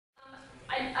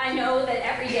I know that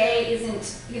every day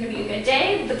isn't going to be a good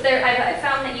day, but I've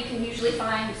found that you can usually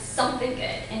find something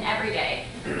good in every day.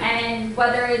 And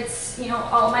whether it's,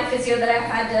 all my physio that I've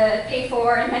had to pay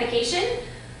for and medication,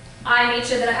 I made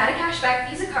sure that I had a cashback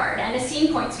Visa card and a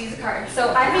Scene Points Visa card.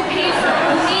 So I haven't paid for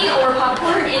a movie or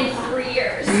popcorn in 3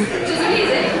 years, which is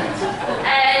amazing.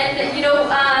 And,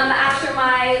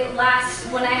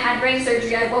 after when I had brain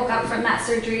surgery, I woke up from that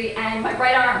surgery and my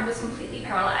right arm was completely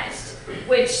paralyzed,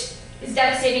 which is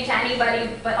devastating to anybody,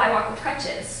 but I walk with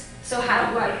crutches. So how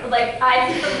do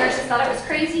I think the nurses thought I was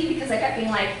crazy because I kept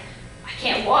being like, I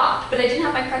can't walk, but I didn't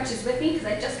have my crutches with me because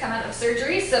I'd just come out of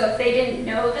surgery, so if they didn't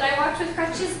know that I walked with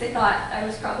crutches, they thought I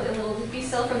was probably a little loopy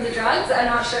still from the drugs, I'm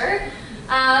not sure.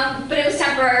 But it was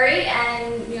temporary,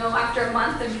 and after a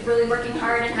month of really working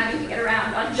hard and having to get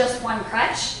around on just one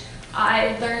crutch,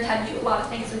 I learned how to do a lot of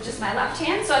things with just my left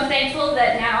hand, so I'm thankful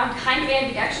that now I'm kind of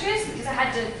ambidextrous because I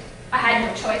had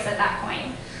no choice at that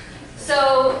point.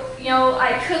 So,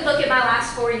 I could look at my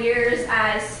last 4 years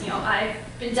as, I've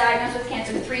been diagnosed with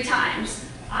cancer 3 times.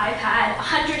 I've had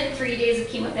 103 days of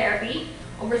chemotherapy,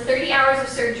 over 30 hours of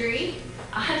surgery,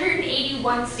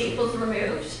 181 staples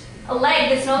removed, a leg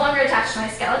that's no longer attached to my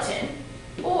skeleton,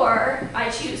 or I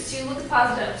choose to look at the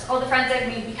positives, all the friends I've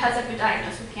made because I've been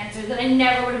diagnosed with cancer that I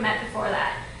never would have met before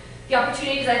that. The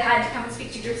opportunities I've had to come and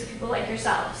speak to groups of people like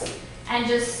yourselves. And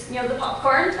just, the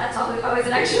popcorn, that's always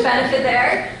an extra benefit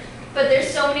there. But there's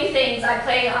so many things. I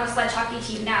play on a sledge hockey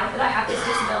team now that I have this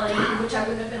disability, which I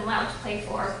wouldn't have been allowed to play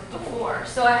for before.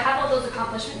 So I have all those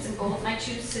accomplishments and goals, and I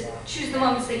choose the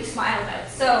moments that you smile about.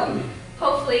 So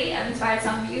hopefully I've inspired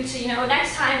some of you to,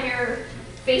 next time you're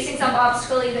facing some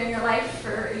obstacle either in your life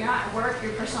or you're not at work,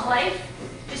 your personal life,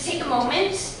 just take a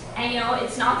moment and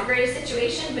it's not the greatest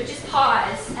situation, but just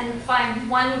pause and find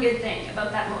one good thing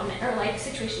about that moment or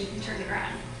situation you can turn it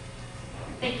around.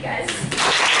 Thank you guys.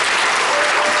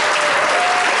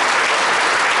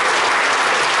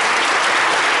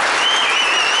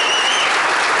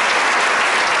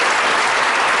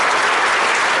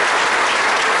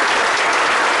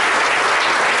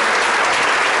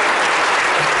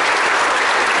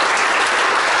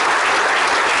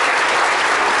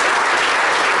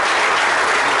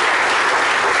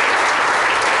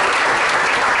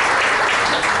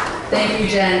 Thank you,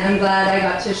 Jen. I'm glad I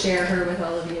got to share her with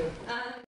all of you.